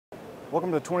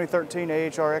Welcome to the 2013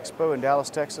 AHR Expo in Dallas,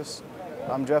 Texas.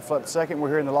 I'm Jeff Flett II. We're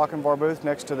here in the Lochinvar booth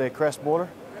next to the CREST boiler.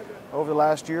 Over the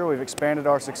last year, we've expanded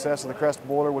our success of the CREST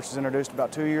boiler, which was introduced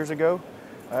about 2 years ago.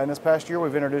 And this past year,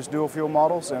 we've introduced dual fuel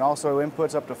models and also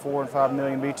inputs up to 4 and 5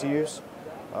 million BTUs.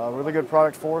 Really good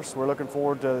product for us. We're looking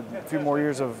forward to a few more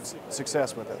years of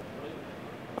success with it.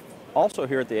 Also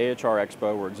here at the AHR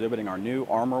Expo, we're exhibiting our new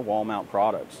Armor wall mount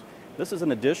products. This is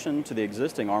in addition to the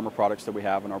existing Armor products that we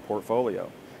have in our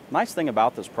portfolio. Nice thing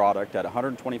about this product at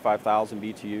 125,000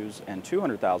 BTUs and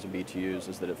 200,000 BTUs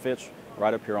is that it fits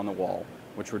right up here on the wall,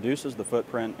 which reduces the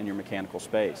footprint in your mechanical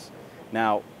space.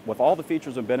 Now, with all the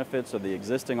features and benefits of the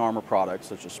existing Armor products,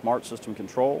 such as smart system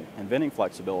control and venting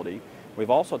flexibility, we've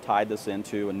also tied this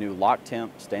into a new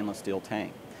Lock-Temp stainless steel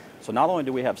tank. So not only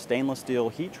do we have stainless steel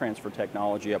heat transfer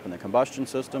technology up in the combustion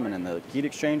system and in the heat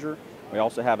exchanger, we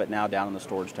also have it now down in the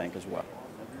storage tank as well.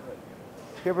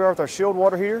 Here we are with our shield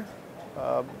water heater.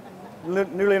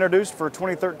 Newly introduced for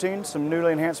 2013, some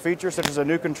newly enhanced features such as a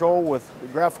new control with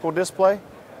graphical display.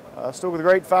 Still with a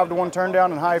great 5-to-1 turn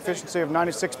down and high efficiency of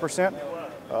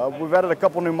 96%. We've added a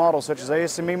couple new models such as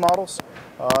ASME models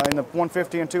in the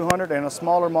 150 and 200 and a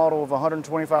smaller model of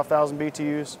 125,000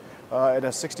 BTUs at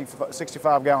a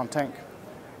 65 gallon tank.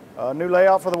 New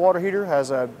layout for the water heater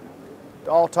has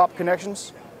all top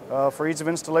connections for ease of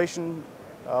installation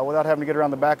without having to get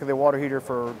around the back of the water heater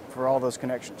for all those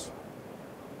connections.